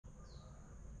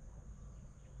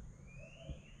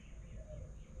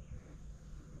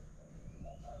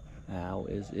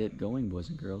is it going, boys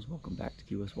and girls? Welcome back to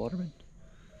Key West Waterman.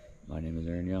 My name is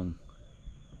Aaron Young.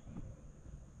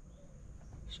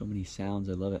 So many sounds,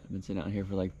 I love it. I've been sitting out here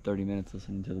for like 30 minutes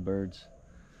listening to the birds.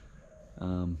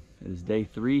 It is day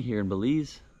 3 here in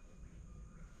Belize.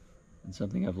 And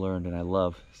something I've learned and I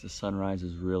love is the sunrise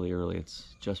is really early.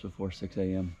 It's just before 6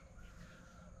 a.m.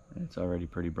 And it's already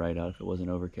pretty bright out. If it wasn't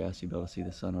overcast, you'd be able to see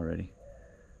the sun already.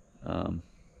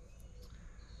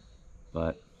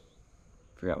 But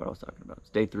forgot what I was talking about. It's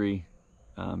day 3.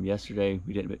 Yesterday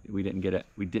we didn't get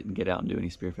out and do any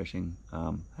spearfishing.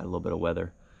 Had a little bit of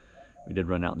weather. We did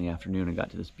run out in the afternoon and got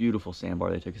to this beautiful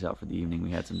sandbar. They took us out for the evening. We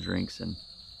had some drinks and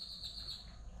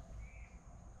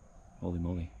holy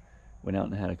moly, went out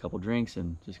and had a couple drinks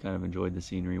and just kind of enjoyed the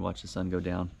scenery, watched the sun go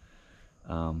down.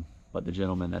 But the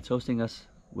gentleman that's hosting us,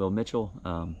 Will Mitchell,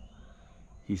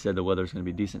 he said the weather's going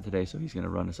to be decent today, so he's going to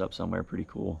run us up somewhere pretty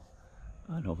cool,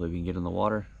 and hopefully we can get in the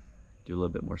water, do a little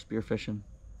bit more spearfishing.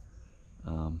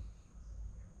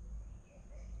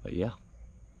 But yeah,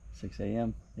 6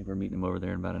 a.m. I think we're meeting him over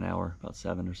there in about an hour, about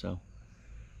 7 or so.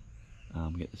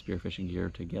 Get the spearfishing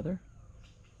gear together.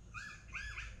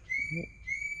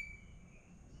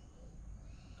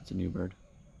 That's a new bird.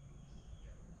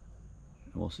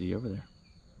 And we'll see you over there.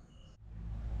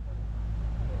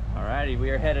 Alrighty,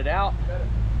 we are headed out.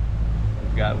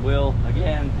 We've got Will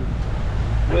again,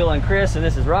 Will and Chris, and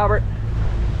this is Robert.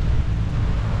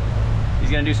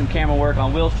 He's gonna do some camera work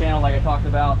on Will's channel like I talked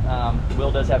about.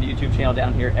 Will does have a YouTube channel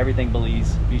down here, Everything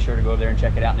Belize. Be sure to go over there and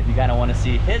check it out. And if you kind of want to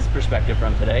see his perspective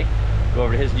from today, go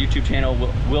over to his YouTube channel,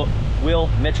 Will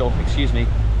Mitchell, excuse me.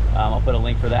 I'll put a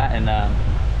link for that. And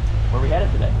where are we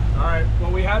headed today? All right,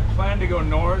 well, we had planned to go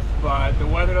north, but the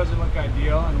weather doesn't look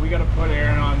ideal, and we got to put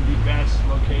Aaron on the best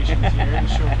locations here to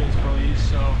showcase Belize.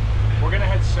 So we're gonna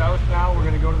head south now. We're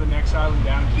gonna go to the next island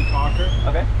down, Key Talker.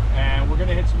 Okay. And we're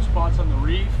gonna hit some spots on the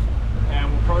reef. And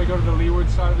we'll probably go to the leeward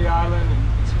side of the island,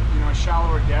 and it's, you know, a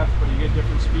shallower depth, but you get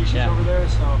different species over there,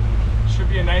 so it should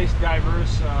be a nice,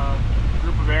 diverse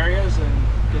group of areas and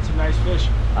get some nice fish.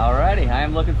 Alrighty, I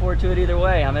am looking forward to it either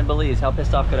way. I'm in Belize. How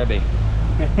pissed off could I be?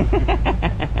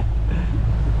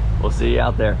 We'll see you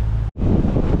out there.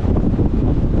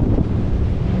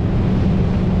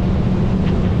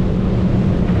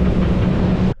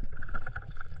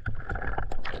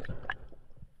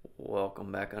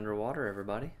 Welcome back underwater,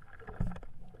 everybody.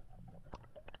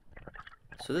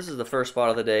 So this is the first spot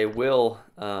of the day. Will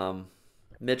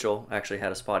Mitchell actually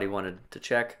had a spot he wanted to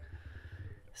check.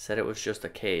 Said it was just a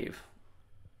cave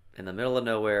in the middle of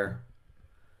nowhere.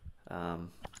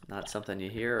 Not something you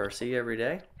hear or see every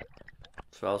day.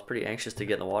 So I was pretty anxious to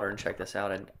get in the water and check this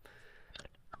out. And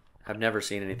I've never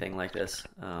seen anything like this.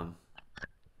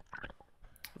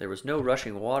 There was no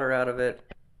rushing water out of it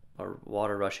or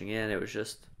water rushing in. It was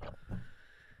just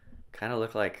kind of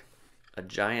looked like a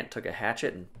giant took a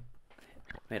hatchet and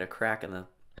made a crack in the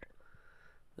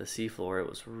seafloor. It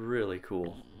was really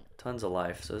cool. Tons of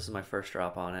life. So this is my first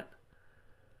drop on it.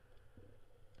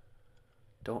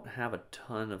 Don't have a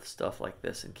ton of stuff like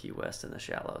this in Key West in the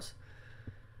shallows.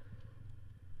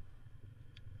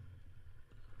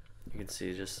 You can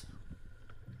see just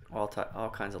all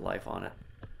kinds of life on it.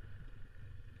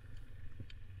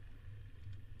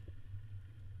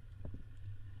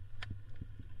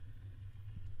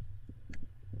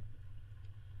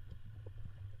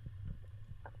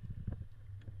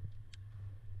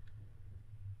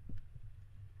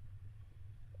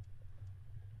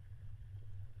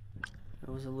 It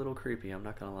was a little creepy, I'm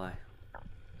not gonna lie.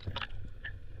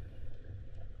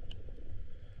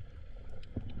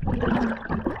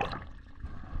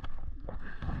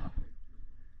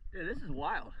 Dude, this is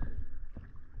wild.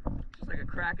 Just like a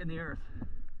crack in the earth.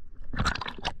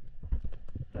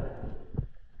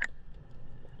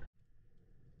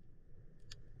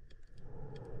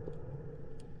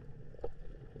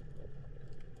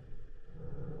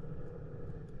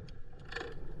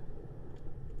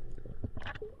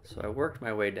 So I worked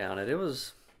my way down it. It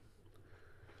was,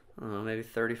 I don't know, maybe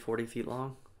 30, 40 feet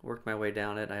long. Worked my way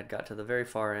down it. I had got to the very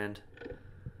far end.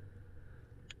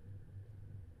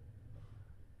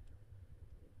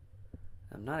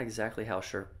 I'm not exactly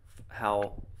sure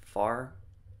how far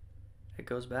it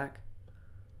goes back.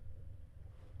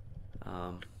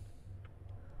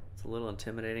 It's a little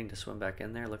intimidating to swim back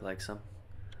in there. Looked like some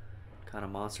kind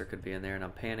of monster could be in there. And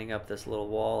I'm panning up this little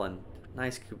wall and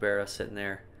nice cubera sitting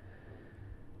there.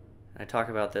 I talk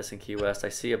about this in Key West. I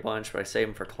see a bunch, but I save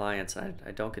them for clients. I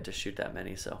don't get to shoot that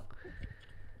many, so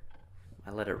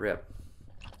I let it rip.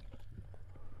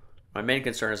 My main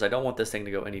concern is I don't want this thing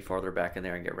to go any farther back in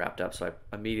there and get wrapped up, so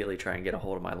I immediately try and get a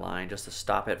hold of my line just to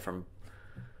stop it from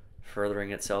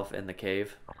furthering itself in the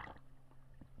cave.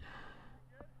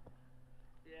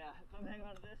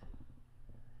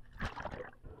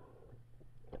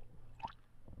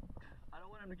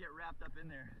 wrapped up in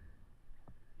there.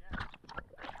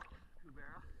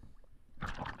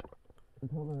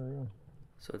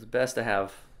 So it's best to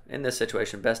have, in this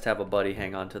situation, best to have a buddy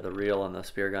hang on to the reel and the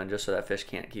spear gun just so that fish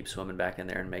can't keep swimming back in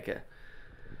there and make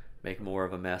more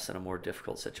of a mess in a more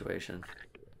difficult situation.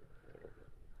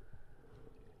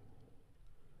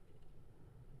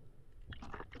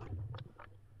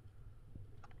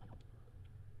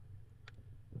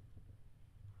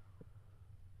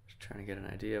 Just trying to get an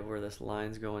idea of where this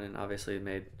line's going, and obviously it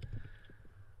made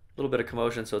a little bit of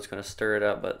commotion, so it's going to stir it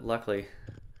up, but luckily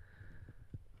I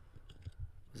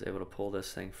was able to pull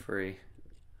this thing free.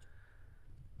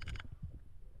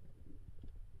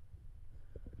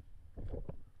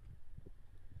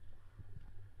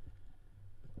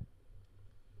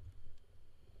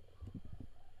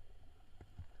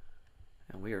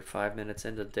 And we are 5 minutes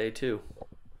into day 2.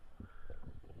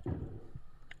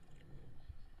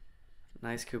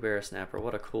 Nice Cubera snapper.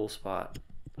 What a cool spot.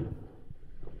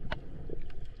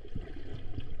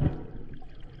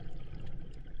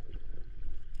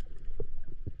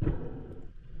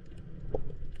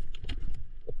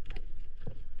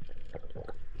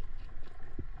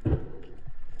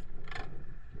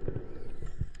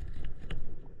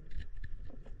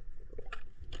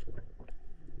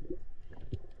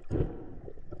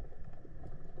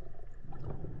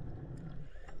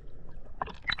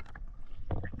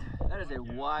 That is a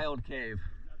wild cave.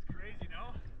 That's crazy,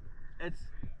 no?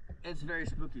 It's very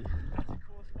spooky. That's a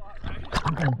cool spot, right?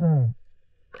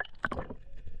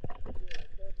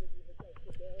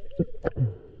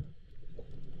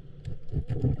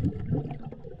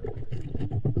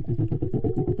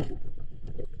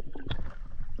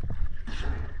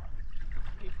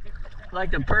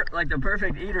 Like the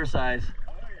perfect eater size.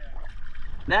 Oh yeah.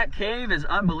 That cave is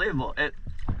unbelievable. It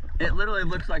literally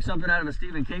looks like something out of a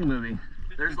Stephen King movie.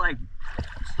 There's like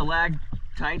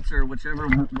stalactites or whichever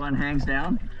one hangs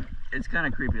down. It's kind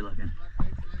of creepy looking.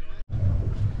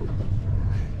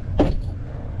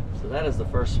 So that is the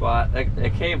first spot.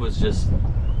 That cave was just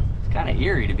kind of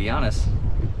eerie, to be honest,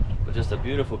 but just a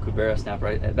beautiful Cubera snapper.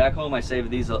 Right? Back home I saved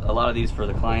these a lot of these for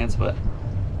the clients, but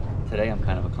today I'm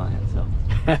kind of a client, so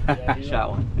I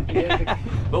shot one.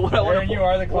 But what I want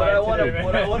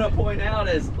to point out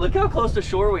is look how close to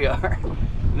shore we are.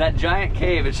 That giant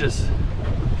cave, it's just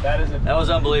that was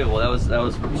unbelievable. That was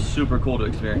super cool to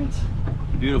experience.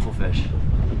 Beautiful fish.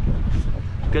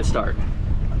 Good start.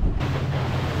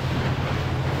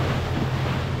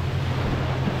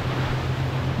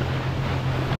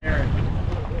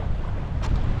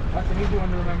 That's an easy one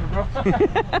to remember, bro.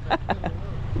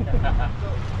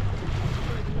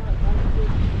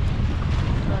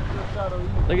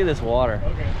 Look at this water.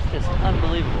 Okay. It's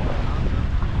unbelievable.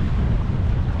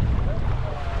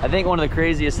 I think one of the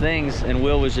craziest things, and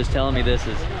Will was just telling me this,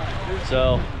 is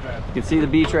so you can see the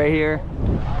beach right here.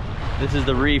 This is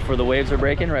the reef where the waves are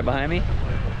breaking right behind me.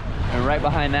 And right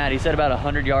behind that, he said about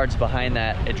 100 yards behind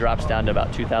that, it drops down to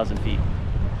about 2,000 feet.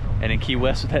 And in Key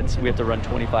West, we have to run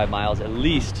 25 miles, at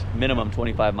least minimum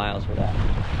 25 miles for that.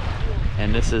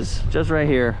 And this is just right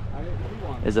here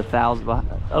is over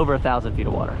 1,000 feet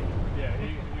of water. Yeah,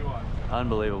 he was.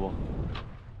 Unbelievable.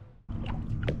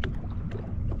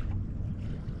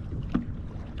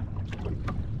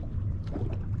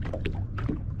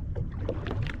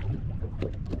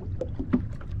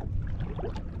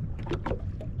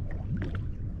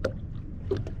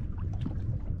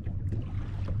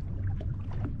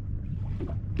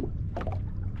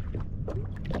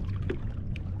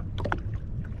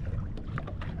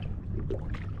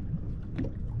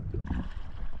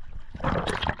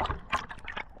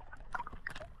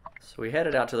 So we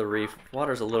headed out to the reef.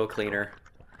 Water's a little cleaner.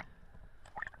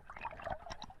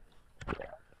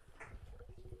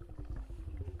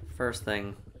 First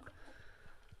thing,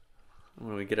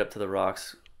 when we get up to the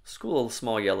rocks, school of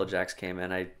small yellowjacks came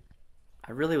in. I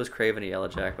really was craving a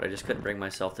yellowjack, but I just couldn't bring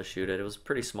myself to shoot it. It was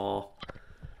pretty small,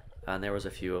 and there was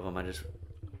a few of them. I just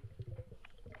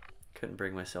couldn't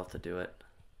bring myself to do it.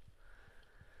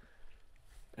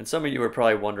 And some of you are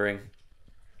probably wondering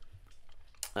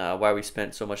why we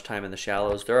spent so much time in the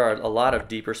shallows. There are a lot of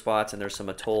deeper spots, and there's some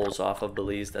atolls off of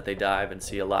Belize that they dive and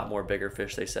see a lot more bigger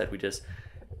fish. They said we just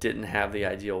didn't have the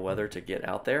ideal weather to get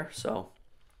out there, so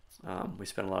we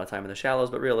spent a lot of time in the shallows.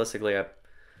 But realistically,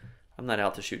 I'm not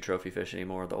out to shoot trophy fish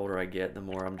anymore. The older I get, the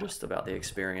more I'm just about the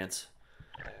experience.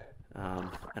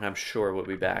 And I'm sure we'll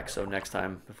be back. So next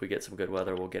time, if we get some good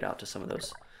weather, we'll get out to some of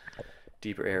those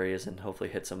deeper areas and hopefully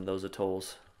hit some of those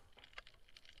atolls.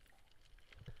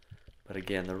 But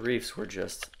again, the reefs were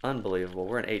just unbelievable.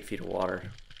 We're in 8 feet of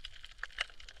water.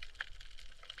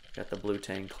 Got the Blue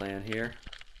Tang clan here.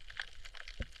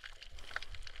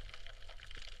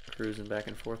 cruising back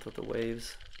and forth with the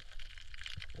waves.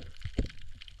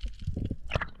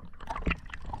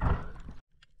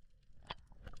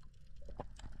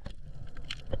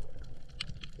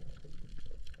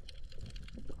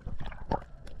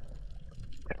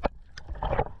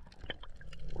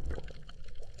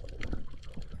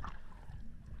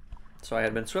 So I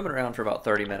had been swimming around for about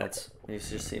 30 minutes. You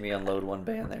just see me unload one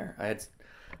band there. I had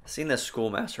seen this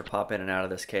schoolmaster pop in and out of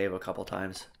this cave a couple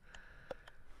times.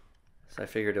 So I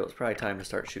figured it was probably time to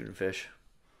start shooting fish.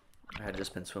 I had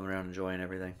just been swimming around enjoying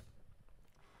everything.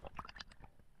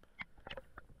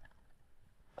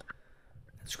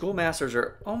 Schoolmasters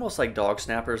are almost like dog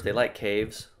snappers. They like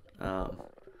caves. They'll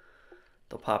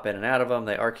pop in and out of them.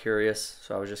 They are curious.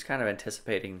 So I was just kind of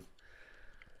anticipating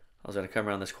I was going to come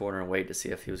around this corner and wait to see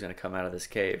if he was going to come out of this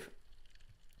cave.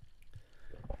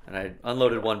 And I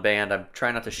unloaded one band. I'm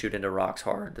trying not to shoot into rocks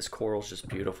hard. This coral's just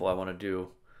beautiful. I want to do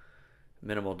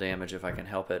minimal damage if I can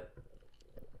help it.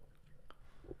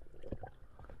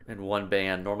 And one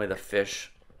band, normally the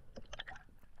fish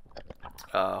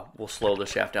will slow the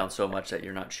shaft down so much that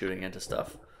you're not shooting into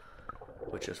stuff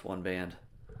with just one band.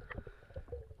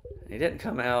 He didn't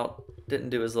come out, didn't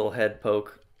do his little head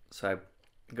poke, so I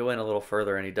go in a little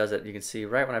further and he does it. You can see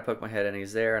right when I poke my head in,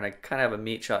 he's there, and I kind of have a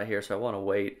meat shot here, so I want to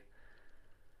wait.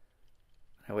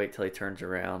 I wait till he turns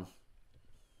around,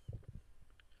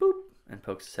 boop, and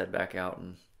pokes his head back out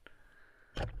and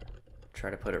try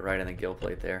to put it right in the gill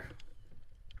plate there.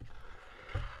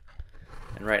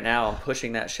 And right now I'm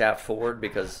pushing that shaft forward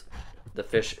because the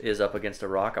fish is up against a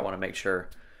rock. I want to make sure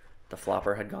the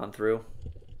flopper had gone through,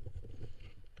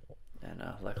 and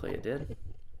luckily it did.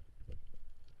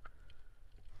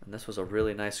 And this was a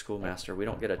really nice schoolmaster. We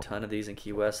don't get a ton of these in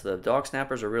Key West. The dog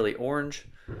snappers are really orange.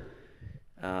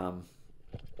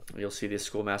 You'll see this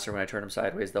schoolmaster when I turn them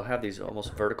sideways. They'll have these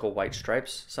almost vertical white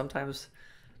stripes. Sometimes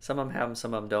some of them have them,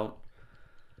 some of them don't.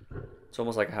 It's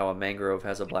almost like how a mangrove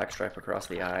has a black stripe across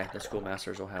the eye. The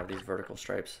schoolmasters will have these vertical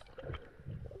stripes.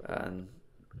 And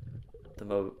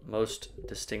the most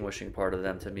distinguishing part of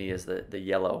them to me is the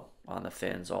yellow on the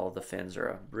fins. All of the fins are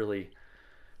a really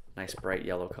nice bright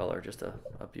yellow color, just a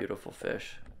beautiful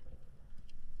fish.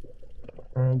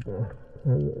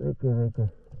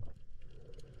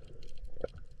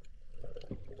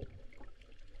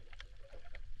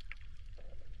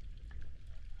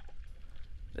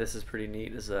 This is pretty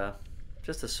neat. It's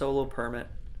just a solo permit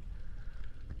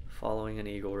following an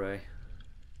eagle ray.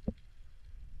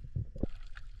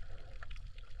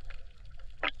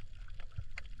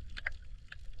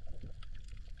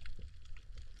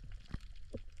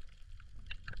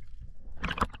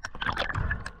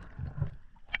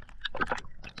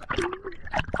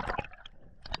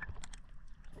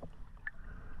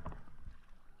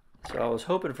 So I was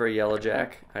hoping for a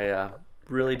yellowjack. I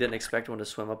really didn't expect one to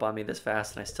swim up on me this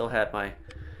fast, and I still had my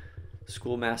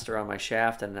schoolmaster on my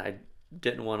shaft, and I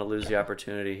didn't want to lose the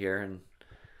opportunity here. And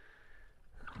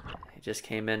he just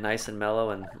came in nice and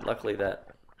mellow, and luckily that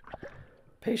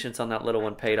patience on that little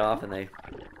one paid off, and they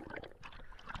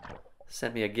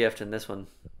sent me a gift, and this one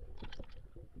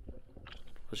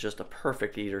was just a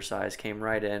perfect eater size. Came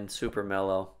right in, super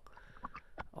mellow,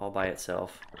 all by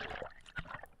itself.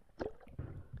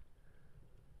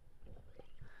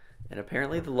 And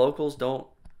apparently the locals don't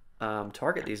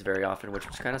target these very often, which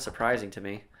was kind of surprising to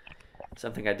me.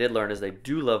 Something I did learn is they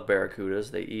do love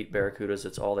barracudas. They eat barracudas.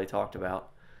 It's all they talked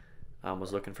about,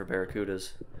 was looking for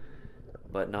barracudas.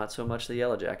 But not so much the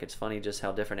yellowjack. It's funny just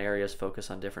how different areas focus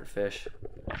on different fish.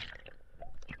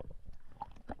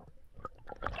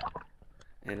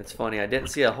 And it's funny, I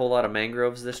didn't see a whole lot of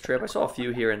mangroves this trip. I saw a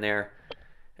few here and there.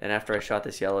 And after I shot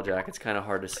this yellowjack, it's kind of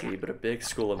hard to see, but a big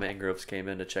school of mangroves came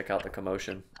in to check out the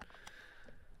commotion.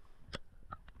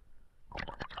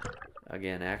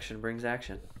 Again, action brings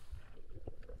action.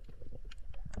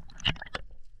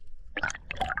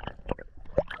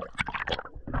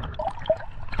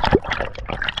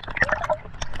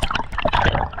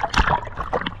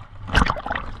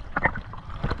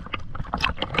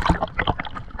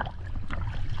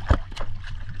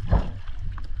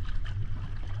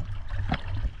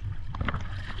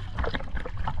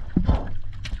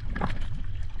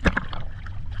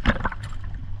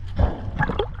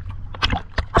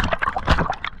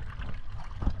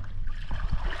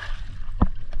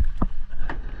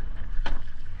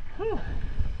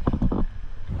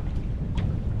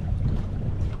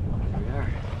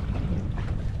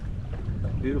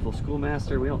 Beautiful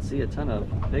schoolmaster. We don't see a ton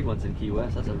of big ones in Key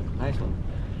West. That's a nice one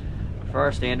for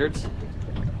our standards.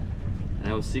 And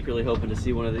I was secretly hoping to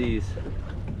see one of these.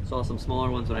 Saw some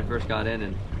smaller ones when I first got in,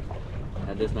 and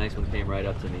had this nice one came right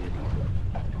up to me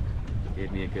and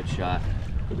gave me a good shot.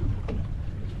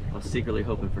 I was secretly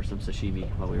hoping for some sashimi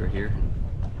while we were here.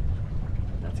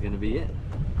 That's gonna be it.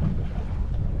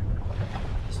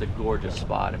 Just a gorgeous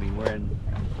spot. I mean, we're in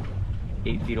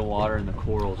 8 feet of water and the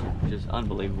corals are just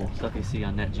unbelievable. Stuff you see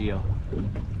on Net Geo. You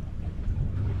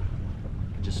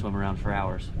can just swim around for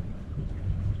hours.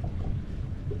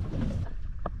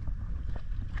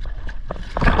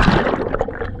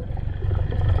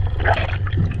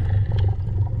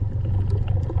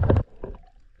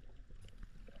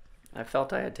 I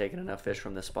felt I had taken enough fish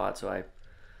from this spot, so I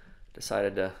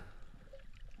decided to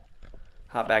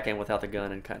hop back in without the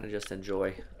gun and kind of just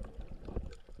enjoy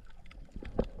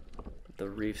the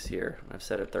reefs here. I've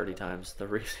said it 30 times. The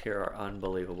reefs here are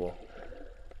unbelievable.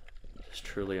 It's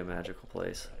truly a magical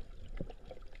place.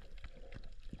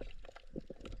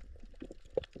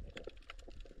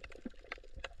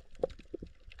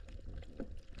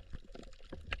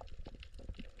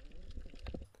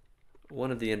 One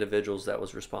of the individuals that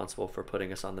was responsible for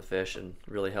putting us on the fish and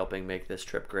really helping make this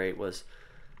trip great was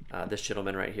this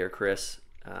gentleman right here, Chris.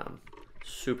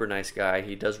 Super nice guy.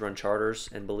 He does run charters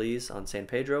in Belize on San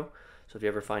Pedro. So if you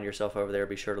ever find yourself over there,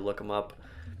 be sure to look him up.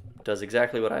 Does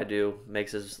exactly what I do,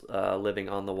 makes his living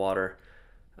on the water.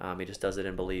 He just does it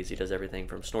in Belize. He does everything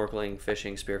from snorkeling,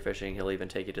 fishing, spearfishing. He'll even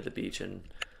take you to the beach and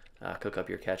cook up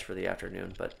your catch for the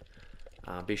afternoon. But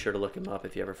be sure to look him up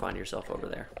if you ever find yourself over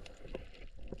there.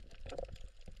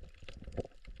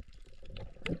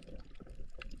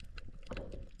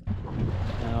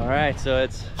 All right, so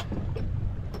it's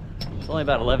only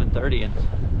about 11:30 and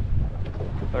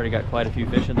I've already got quite a few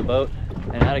fish in the boat.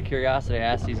 And out of curiosity, I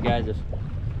asked these guys if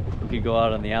we could go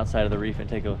out on the outside of the reef and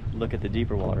take a look at the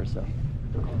deeper water. So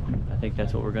I think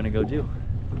that's what we're gonna go do.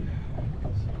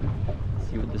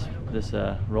 See what this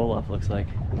roll-off looks like.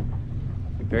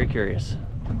 I'm very curious.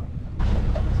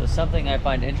 So something I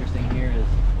find interesting here is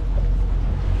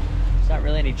there's not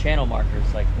really any channel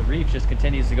markers. Like the reef just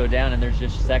continues to go down and there's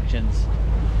just sections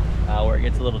where it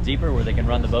gets a little deeper where they can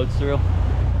run the boats through.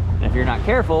 And if you're not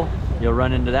careful, you'll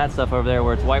run into that stuff over there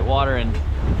where it's white water and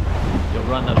you'll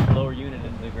run the lower unit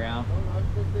into the ground.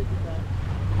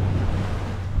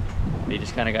 But you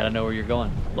just kind of got to know where you're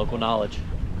going. Local knowledge.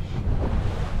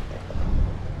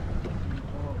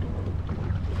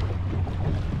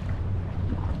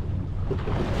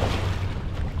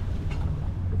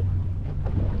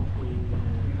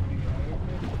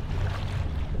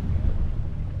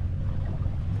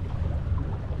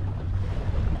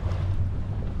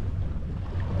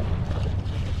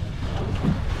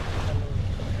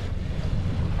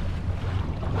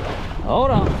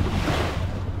 Hold on.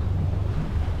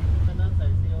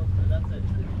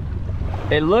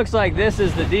 It looks like this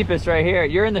is the deepest right here.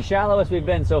 You're in the shallowest we've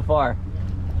been so far.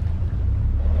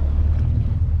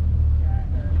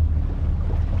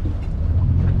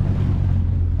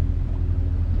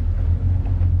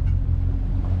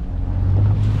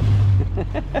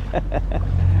 It's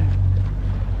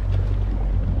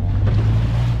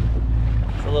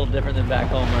a little different than back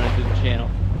home running through the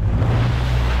channel.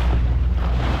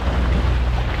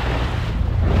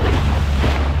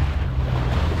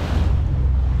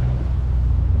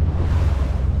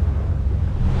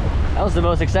 That was the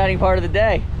most exciting part of the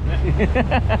day.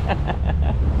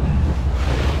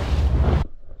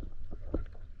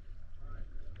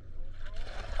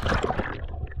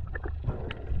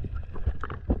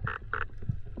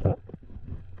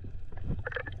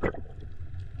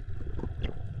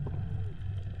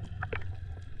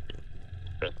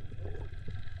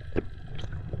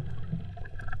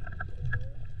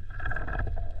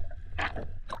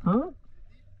 Huh?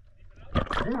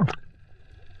 Yeah.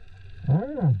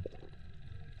 Oh.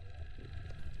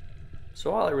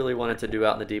 So all I really wanted to do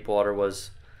out in the deep water was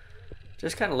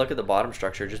just kind of look at the bottom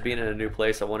structure. Just being in a new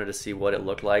place, I wanted to see what it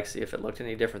looked like, see if it looked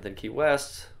any different than Key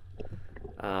West.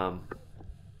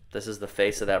 This is the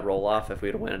face of that roll-off. If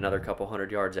we'd went another couple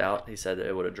hundred yards out, he said that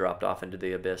it would have dropped off into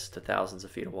the abyss to thousands of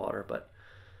feet of water. But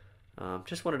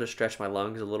just wanted to stretch my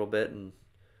lungs a little bit and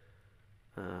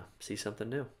see something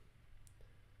new.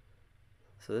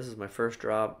 So this is my first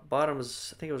drop. Bottom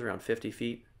is, I think it was around 50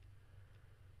 feet.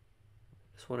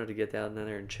 Just wanted to get down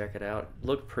there and check it out.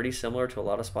 Looked pretty similar to a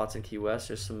lot of spots in Key West.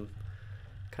 There's some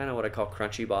kind of what I call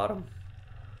crunchy bottom.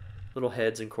 Little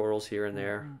heads and corals here and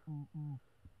there.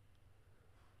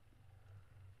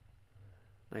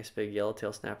 Nice big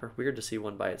yellowtail snapper. Weird to see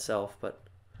one by itself, but...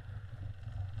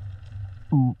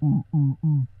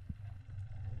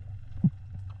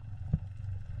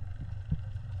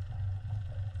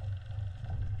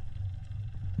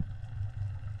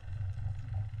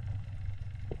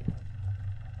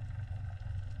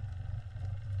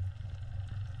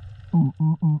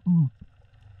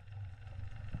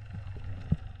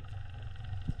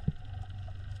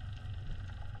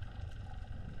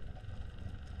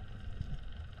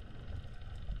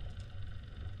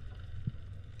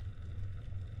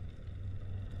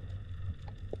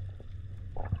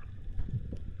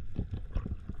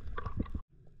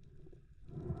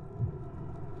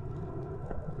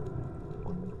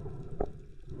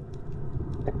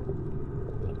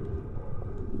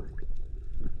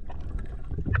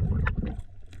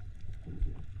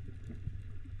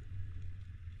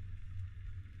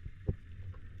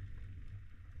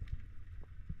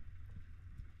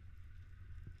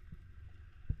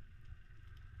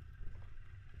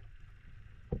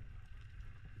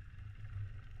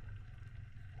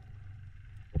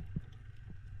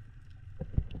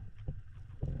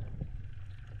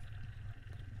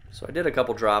 So I did a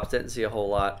couple drops, didn't see a whole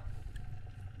lot.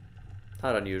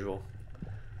 Not unusual.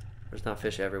 There's not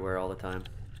fish everywhere all the time.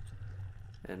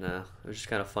 And it was just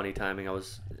kind of funny timing. I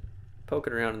was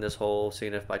poking around in this hole,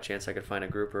 seeing if by chance I could find a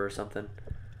grouper or something.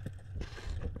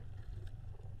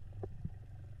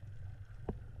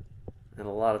 And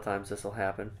a lot of times this will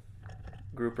happen.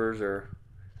 Groupers or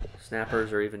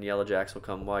snappers or even yellowjacks will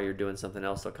come while you're doing something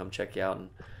else. They'll come check you out, and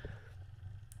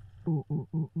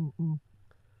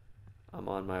I'm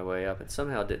on my way up and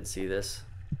somehow didn't see this.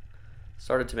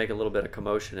 Started to make a little bit of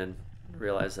commotion and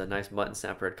realized a nice mutton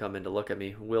snapper had come in to look at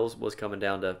me. Will was coming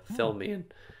down to film me, and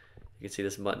you can see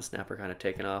this mutton snapper kind of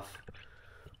taking off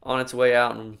on its way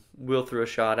out, and Will threw a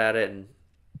shot at it and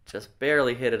just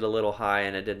barely hit it a little high,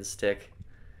 and it didn't stick.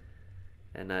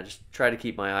 And I just tried to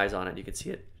keep my eyes on it. You can see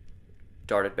it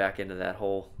darted back into that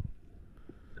hole.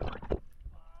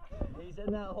 He's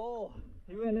in that hole.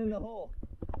 He went in the hole.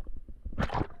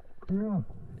 Yeah.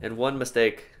 And one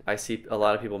mistake I see a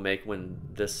lot of people make when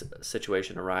this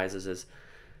situation arises is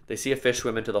they see a fish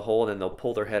swim into the hole and then they'll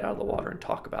pull their head out of the water and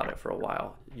talk about it for a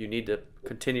while. You need to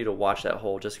continue to watch that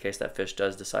hole just in case that fish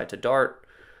does decide to dart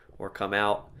or come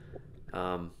out.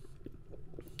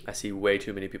 I see way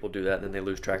too many people do that, and then they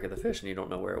lose track of the fish and you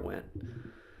don't know where it went.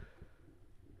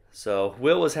 So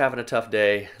Will was having a tough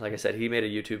day. Like I said, he made a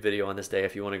YouTube video on this day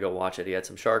if you want to go watch it. He had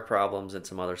some shark problems and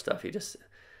some other stuff. He just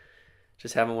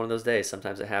having one of those days.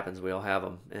 Sometimes it happens. We all have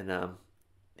them. And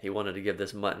he wanted to give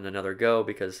this mutton another go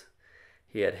because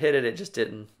he had hit it. It just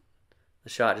didn't, the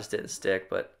shot just didn't stick.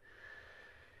 But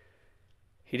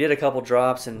he did a couple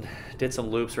drops and did some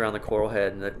loops around the coral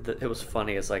head. And it was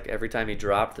funny. It's like every time he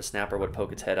dropped, the snapper would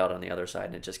poke its head out on the other side,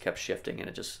 and it just kept shifting, and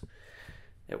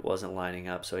it wasn't lining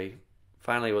up. So he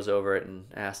finally was over it and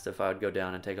asked if I would go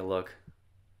down and take a look.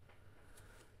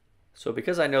 So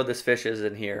because I know this fish is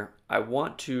in here,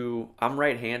 I'm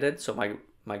right-handed, so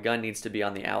my gun needs to be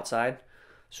on the outside.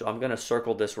 So I'm going to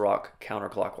circle this rock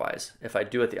counterclockwise. If I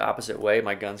do it the opposite way,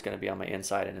 my gun's going to be on my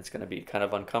inside, and it's going to be kind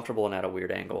of uncomfortable and at a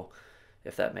weird angle,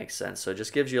 if that makes sense. So it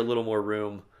just gives you a little more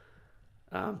room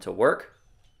to work.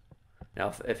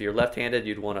 Now, if you're left-handed,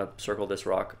 you'd want to circle this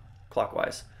rock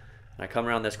clockwise. And I come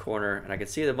around this corner, and I can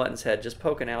see the mutton's head just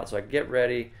poking out, so I get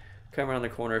ready, come around the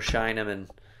corner, shine him, and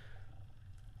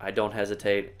I don't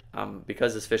hesitate.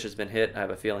 Because this fish has been hit, I have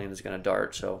a feeling it's going to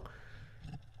dart, so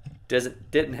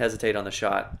didn't hesitate on the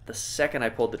shot. The second I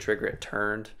pulled the trigger, it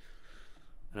turned,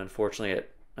 and unfortunately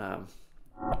it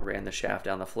ran the shaft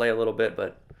down the fillet a little bit,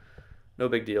 but no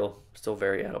big deal. Still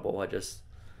very edible.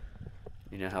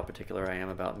 You know how particular I am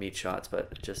about meat shots, but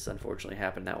it just unfortunately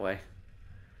happened that way.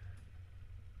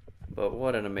 But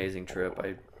what an amazing trip.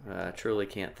 I truly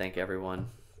can't thank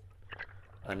everyone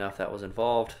enough that was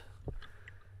involved.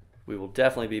 We will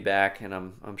definitely be back, and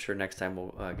I'm sure next time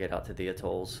we'll get out to the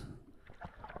atolls.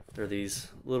 They're these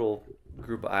little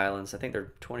group of islands. I think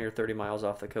they're 20 or 30 miles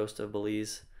off the coast of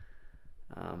Belize.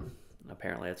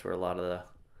 Apparently that's where a lot of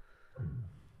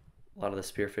the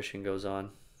spearfishing goes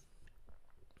on.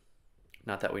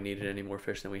 Not that we needed any more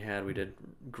fish than we had. We did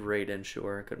great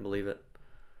inshore. I couldn't believe it.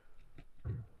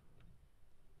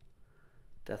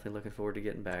 Definitely looking forward to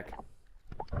getting back.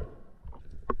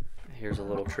 Here's a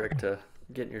little trick to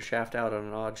getting your shaft out on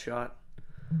an odd shot.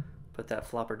 Put that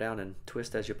flopper down and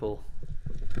twist as you pull.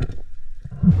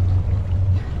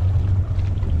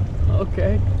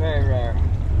 Okay. Very rare.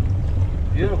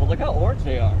 Beautiful. Look how orange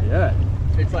they are. Yeah.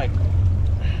 It's like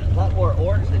a lot more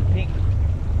orange than pink.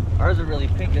 Ours are really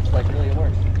pink. It's like really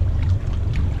orange.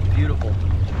 Beautiful.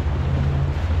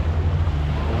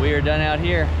 Well, we are done out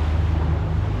here.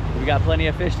 We got plenty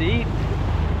of fish to eat.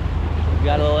 We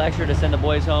got a little extra to send the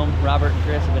boys home. Robert and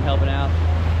Chris have been helping out.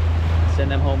 Send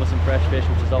them home with some fresh fish,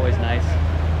 which is always nice.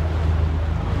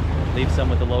 Leave some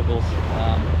with the locals.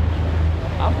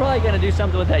 I'm probably gonna do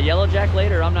something with that yellowjack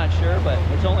later. I'm not sure, but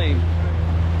it's only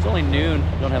noon.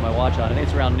 I don't have my watch on. I think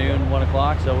it's around noon, 1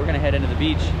 o'clock. So we're gonna head into the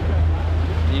beach.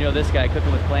 And you know this guy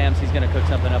cooking with clams. He's gonna cook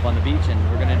something up on the beach, and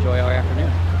we're gonna enjoy our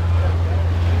afternoon.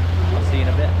 I'll see you in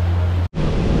a bit.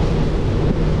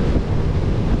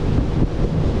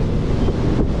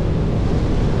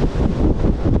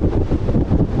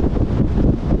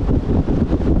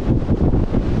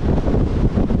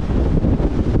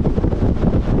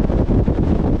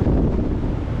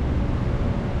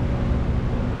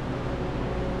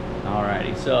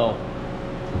 So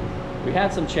we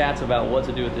had some chats about what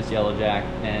to do with this yellowjack,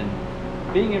 and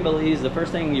being in Belize, the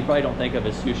first thing you probably don't think of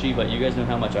is sushi, but you guys know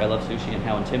how much I love sushi and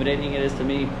how intimidating it is to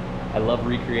me. I love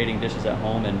recreating dishes at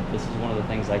home, and this is one of the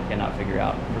things I cannot figure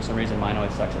out. For some reason, mine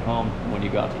always sucks at home. When you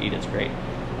go out to eat, it's great.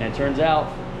 And it turns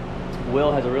out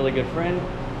Will has a really good friend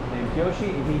named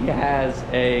Kyoshi. He has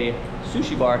a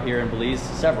sushi bar here in Belize,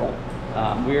 several.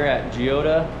 We're at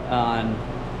Giota on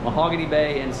Mahogany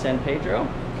Bay in San Pedro.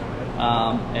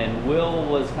 And Will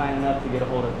was kind enough to get a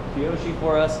hold of Kyoshi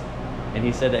for us, and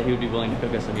he said that he would be willing to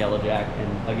cook us some yellowjack.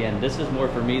 And again, this is more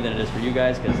for me than it is for you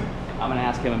guys, because I'm gonna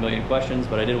ask him a million questions,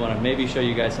 but I did want to maybe show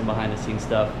you guys some behind the scenes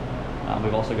stuff.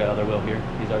 We've also got other Will here.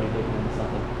 He's already looking into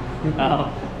something.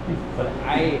 But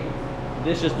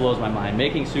this just blows my mind.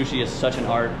 Making sushi is such an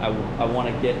art. I want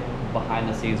to get behind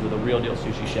the scenes with a real deal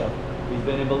sushi chef. He's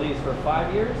been in Belize for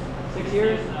 5 years, 6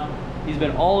 years. He's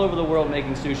been all over the world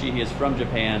making sushi. He is from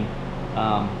Japan.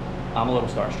 I'm a little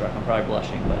starstruck. I'm probably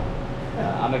blushing, but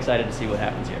I'm excited to see what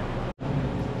happens here.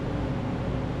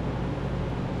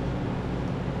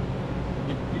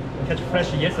 Catch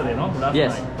fresh yesterday, no? Last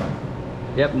yes. night.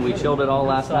 Yep, and we chilled it all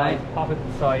last night. Perfect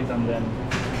size, and then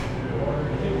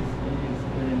it's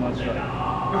pretty much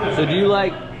like... So do you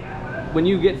like, when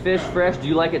you get fish fresh, do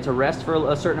you like it to rest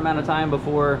for a certain amount of time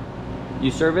before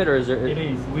you serve it, or is there... It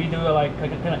is. We do like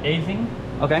kind of aging.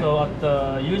 Okay. So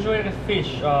at usually the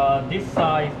fish this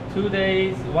size 2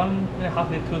 days, 1.5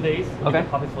 day, 2 days. Okay.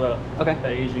 Half is for the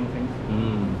aging things.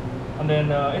 Mm. And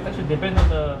then it actually depends on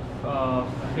the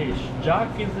fish.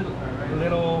 Jack is a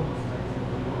little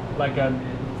like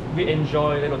we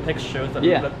enjoy little textures.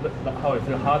 Yeah. How it's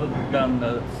harder than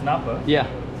the snapper. Yeah.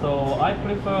 So I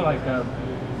prefer like a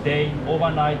day,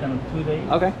 overnight, and 2 days.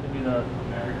 Okay. Maybe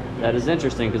That is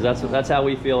interesting, because that's how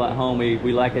we feel at home. We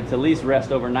like it to at least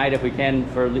rest overnight if we can,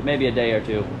 for maybe a day or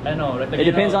two. I know. Like, it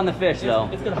depends on the fish, though.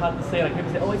 It's kind of hard to say. Like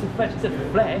people say, "Oh, it's fresh."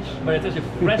 It's fresh, but it's actually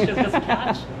fresh as just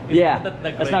catch. It's Yeah, not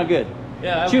that's not good.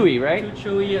 Yeah, chewy, right? Too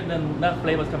chewy, and then that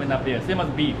flavor's coming up here. Same as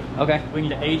beef. Okay. We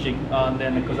need aging, and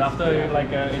then because after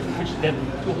like it's fish then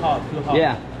too hot.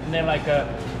 Yeah. And then like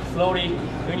slowly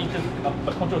we need to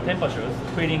control temperatures,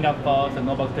 cleaning up bugs and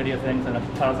no bacteria things and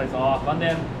parasites off, and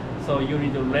then so you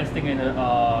need to resting in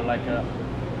like a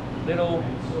little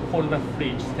colder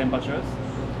fridge temperatures.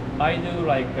 I do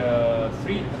like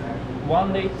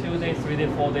 1 day, 2 days, 3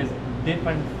 days, 4 days,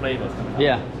 different flavors coming up.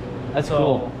 Yeah. That's so,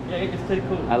 cool. Yeah, it's pretty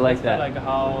cool. I like it's that. Like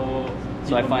how.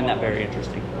 So I find that very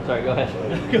interesting. Sorry, go ahead.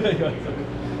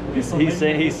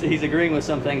 He's agreeing with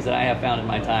some things that I have found in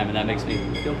my time, and that makes me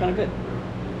feel kind of good.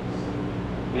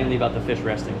 Mainly about the fish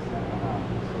resting.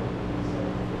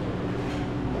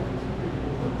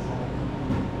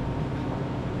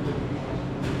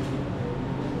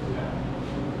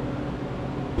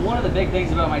 One of the big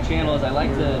things about my channel is I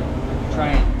like to try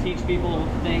and teach people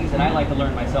things, and I like to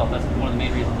learn myself. That's one of the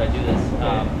main reasons I do this.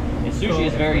 And sushi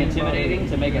is very intimidating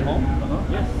to make at home.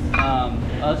 Yes.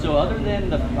 So other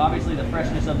than obviously the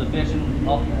freshness of the fish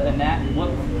and that, what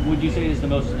would you say is the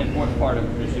most important part of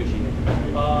the sushi?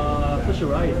 Sushi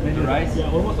rice. The rice?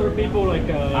 Yeah, almost all people like.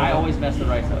 I always mess the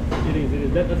rice up. It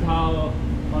is. That's how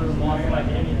one of the most like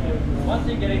once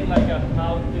you're getting like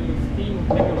how to steam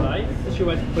make your rice, sushi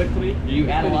rice correctly. Do you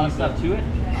add a lot of stuff to it?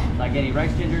 Like any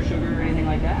rice ginger, sugar, or anything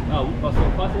like that? So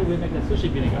first we make the sushi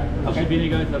vinegar. Okay. Sushi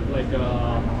vinegar is like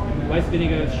rice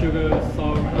vinegar, sugar,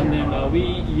 salt, and then we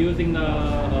using the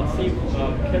sea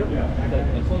carrot,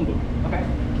 the songbuk. Okay.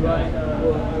 Dry.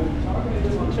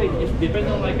 Actually, it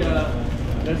depends on like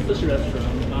the sushi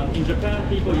restaurant. In Japan,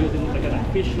 people using like a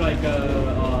fish like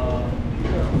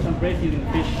some place using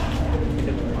fish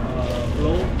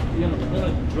roll,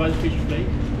 dried fish flake.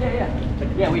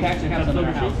 Yeah, we actually have some in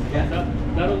our house. Yeah.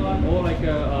 That one, or like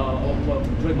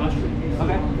dried mushroom.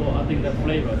 Okay. For I think the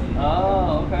flavor.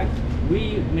 Oh, okay.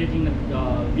 We making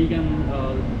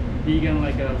vegan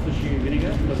like sushi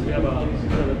vinegar, because we have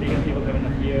the vegan people coming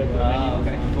up here.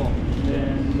 Okay, cool.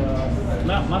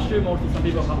 And mushroom also, some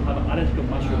people have allergic to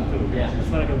mushroom too. Yeah.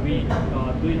 It's like we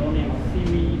doing only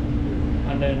seaweed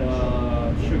and then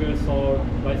sugar, salt,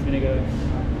 rice vinegar.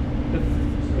 That's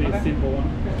pretty simple one.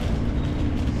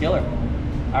 Killer.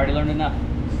 I already learned enough.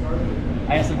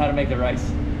 I asked him how to make the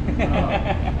rice.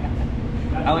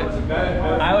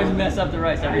 I always mess up the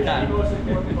rice every time. The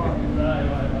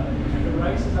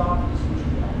rice is off.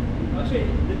 Actually,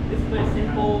 this is very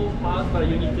simple part, but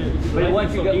you need to. But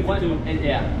once you go,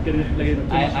 yeah. Get it, like,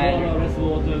 less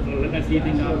water, less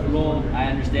heating up, raw. I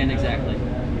understand exactly.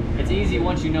 It's easy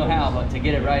once you know how, but to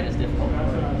get it right is difficult.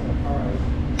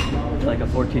 It's like a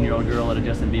 14-year-old girl at a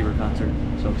Justin Bieber concert.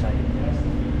 So excited.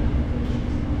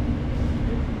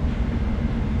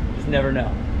 Just never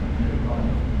know.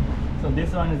 So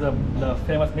this one is the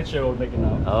famous Mitchell roll making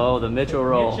now. Oh, the Mitchell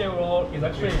roll. Mitchell roll is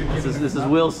actually This is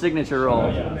Will's signature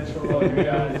roll. Yeah, Mitchell roll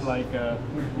is like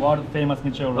world famous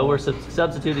Mitchell roll. But we're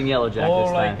substituting yellowjack or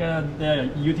this like time. the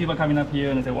YouTuber coming up here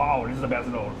and they say, "Wow, this is the best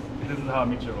roll. This is how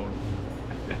Mitchell roll."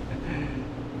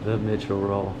 The Mitchell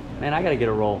roll. Man, I gotta get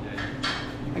a roll.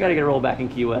 I gotta get a roll back in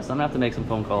Key West. I'm gonna have to make some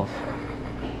phone calls.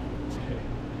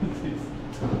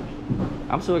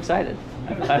 I'm so excited.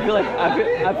 I feel like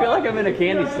I'm in a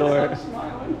candy store.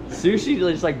 Sushi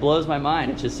just like blows my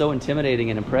mind. It's just so intimidating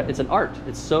and it's an art.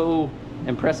 It's so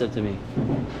impressive to me.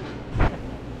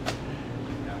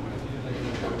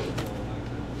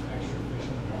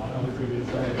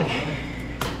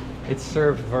 It's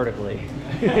served vertically.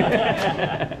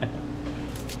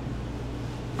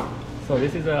 So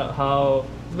this is how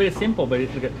it's very simple, but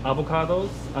it's like avocados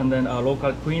and then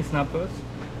local queen snappers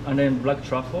and then black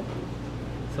truffle.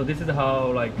 So this is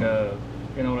how like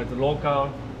you know, like the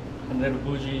local and little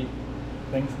bougie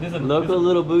things. This is Local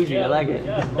little bougie. Yeah, I like it.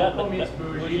 Yeah, Local meets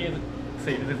bougie.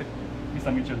 See, this is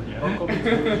misunderstood here. Local meets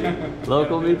bougie.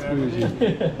 Local meets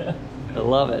bougie. I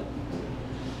love it.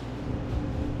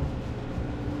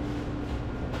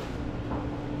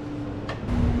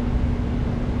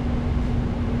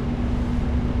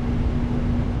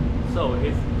 So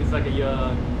it's like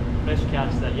a fresh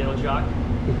catch, that yellow jack.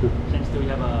 Thanks to we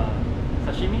have a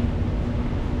sashimi,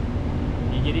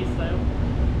 nigiri style.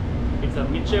 It's a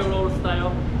miche roll style,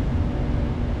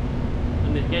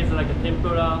 and it gets like a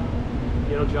tempura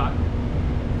yellow jack.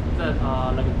 It's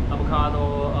like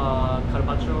avocado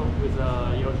carpaccio with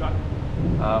yellow jack.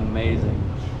 Amazing.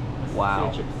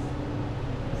 Wow. Chips.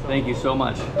 So, Thank you so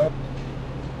much.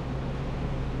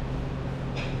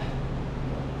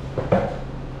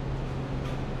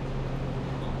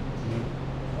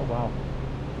 Oh wow.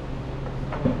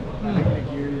 I think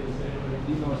nigiri is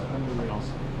the most unreal.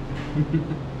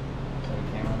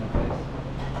 Camera in the face.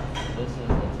 This is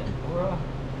the tempura.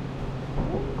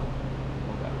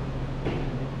 Okay.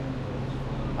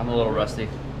 I'm a little rusty.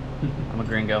 I'm a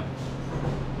gringo.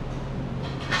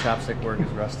 The chopstick work is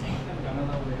rusty.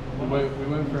 We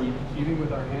went from eating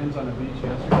with our hands on a beach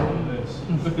yesterday to this.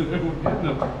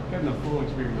 We're getting the full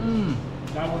experience.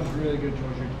 That one's really good,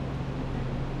 Georgia.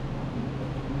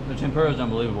 The tempura is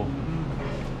unbelievable.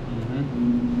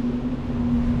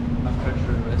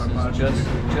 This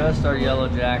is just our yellow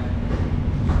jack.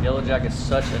 Yellow jack is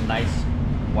such a nice,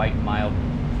 white, mild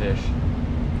fish.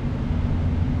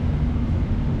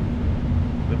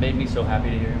 It made me so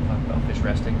happy to hear him talk about fish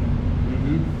resting.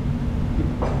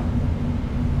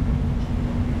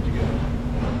 Did you get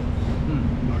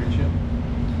nugget chip?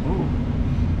 Ooh.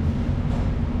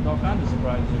 All kinds of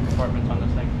surprises and compartments on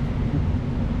this thing.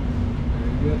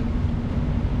 Very good.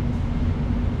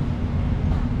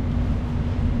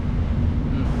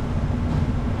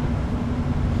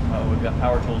 Oh, we've got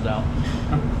power tools out.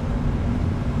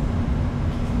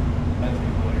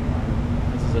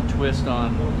 This is a twist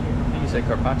on, you say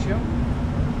carpaccio?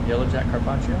 Yellow jack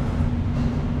carpaccio?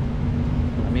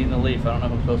 I'm eating the leaf. I don't know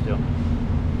if I'm supposed to.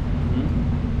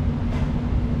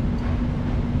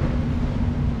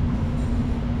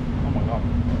 Oh my god.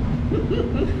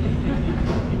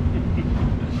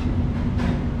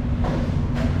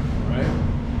 Right?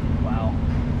 Wow.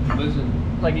 Listen,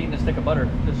 It's like eating a stick of butter.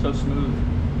 It's so smooth.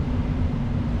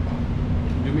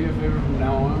 do me a favor from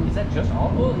now on. Is that just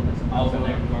olive oil? Olive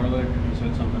oil, garlic, and you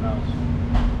said something else.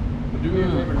 But do me a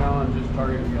favor now and just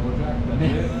target yellow jack. That's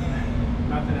it.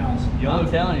 Nothing else. I'm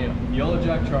telling you. Yellow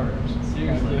jack charters.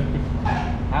 Seriously.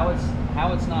 How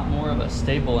it's not more of a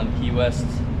staple in Key West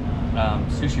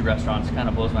sushi restaurants kind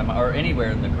of blows my mind, or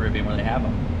anywhere in the Caribbean where they have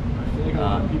them. I feel like a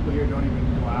lot of people here don't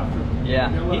even go after them. Yeah,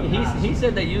 They let them pass. he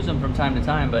said they use them from time to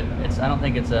time, but I don't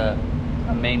think it's a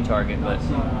main target. But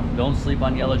don't sleep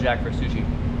on yellow jack for sushi.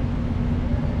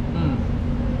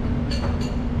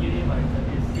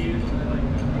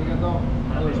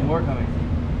 Oh, there's more coming.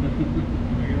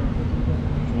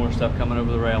 There's more stuff coming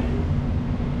over the rail.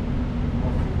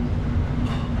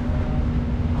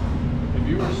 If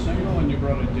you were single and you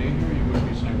brought a date here, you wouldn't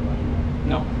be single anymore.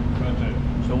 No. That's it.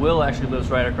 So Will actually lives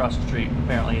right across the street.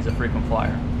 Apparently he's a frequent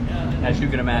flyer, as you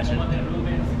can imagine.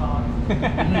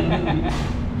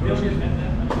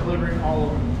 Delivering all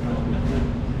over the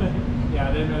country.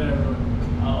 Yeah, they met everyone.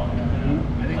 Oh,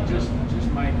 I think just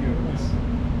Mike here was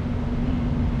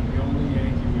the only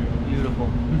Yankee we ever. Beautiful.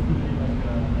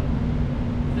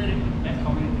 very nice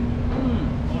community.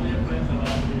 All your friends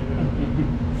around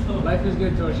here. So Life is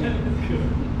good, Toshi. it's good.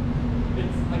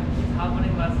 It's like it's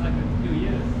happening last like a few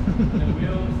years. And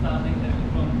we're all starting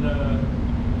from the,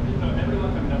 you know,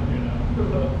 everyone coming up here now.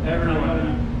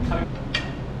 Everyone. Coming.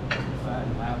 Fat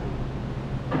and happy.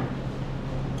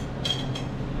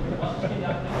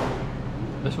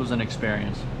 This was an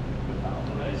experience.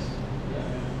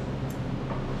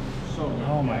 So good.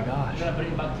 Oh my gosh. Gonna bring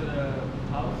it back to the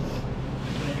house.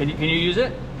 Can you use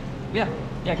it? Yeah.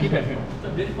 Yeah, keep it. It's a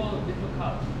beautiful, beautiful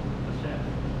cup.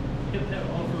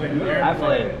 Like I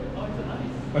played. Oh,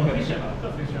 Wah,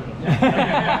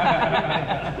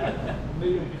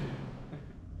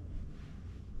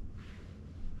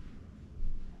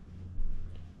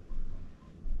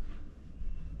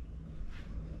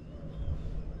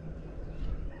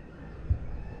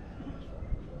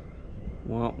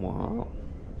 wah.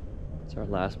 It's our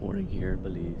last morning here in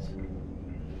Belize.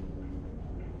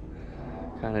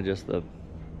 Kind of just the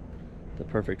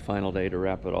perfect final day to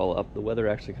wrap it all up. The weather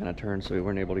actually kind of turned, so we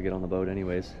weren't able to get on the boat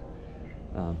anyways.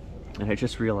 And I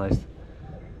just realized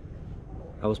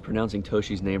I was pronouncing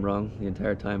Toshi's name wrong the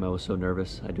entire time. I was so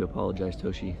nervous. I do apologize,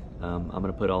 Toshi. I'm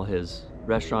gonna put all his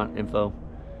restaurant info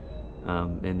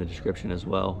in the description as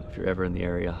well. If you're ever in the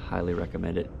area, highly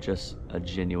recommend it. Just a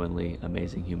genuinely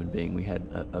amazing human being. We had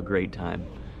a great time,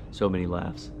 so many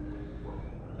laughs.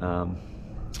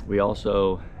 We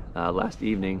also, last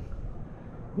evening,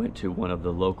 went to one of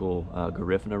the local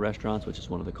Garifuna restaurants, which is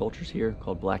one of the cultures here,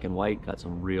 called Black and White. Got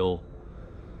some real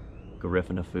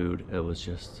Garifuna food. It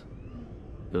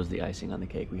was the icing on the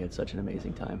cake. We had such an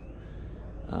amazing time.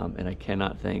 And I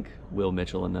cannot thank Will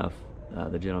Mitchell enough,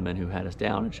 the gentleman who had us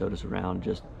down and showed us around,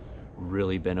 just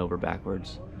really bent over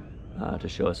backwards to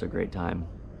show us a great time.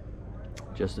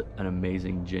 Just an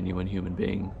amazing, genuine human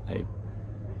being.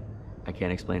 I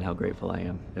can't explain how grateful I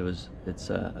am. It's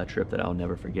a trip that I'll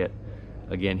never forget.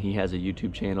 Again, he has a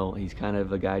YouTube channel. He's kind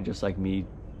of a guy just like me,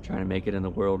 trying to make it in the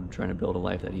world, trying to build a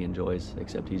life that he enjoys,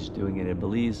 except he's doing it in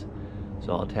Belize.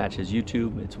 So I'll attach his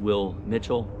YouTube. It's Will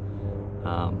Mitchell.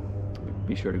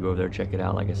 Be sure to go over there, check it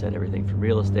out. Like I said, everything from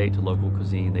real estate to local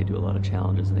cuisine. They do a lot of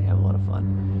challenges and they have a lot of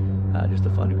fun. Just a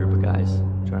fun group of guys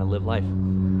trying to live life.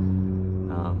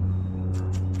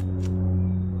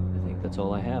 I think that's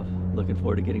all I have. Looking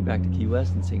forward to getting back to Key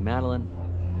West and seeing Madeline.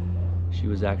 She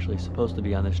was actually supposed to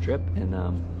be on this trip, and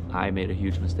I made a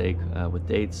huge mistake with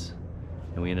dates,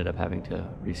 and we ended up having to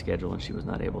reschedule, and she was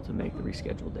not able to make the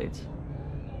rescheduled dates.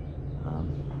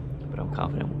 But I'm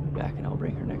confident we'll be back, and I'll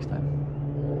bring her next time.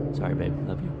 Sorry, babe.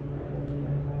 Love you.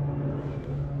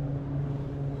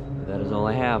 But that is all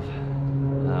I have.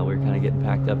 We're kind of getting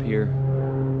packed up here,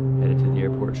 headed to the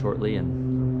airport shortly,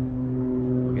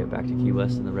 and we'll get back to Key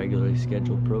West in the regularly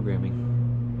scheduled programming.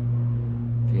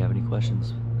 If you have any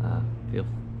questions,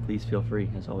 please feel free.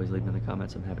 As always, leave them in the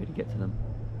comments. I'm happy to get to them.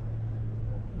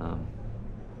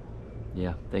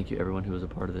 Yeah, thank you everyone who was a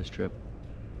part of this trip.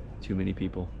 Too many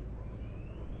people.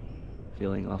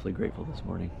 Feeling awfully grateful this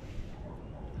morning.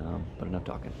 But enough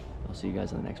talking. I'll see you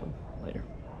guys in the next one. Later.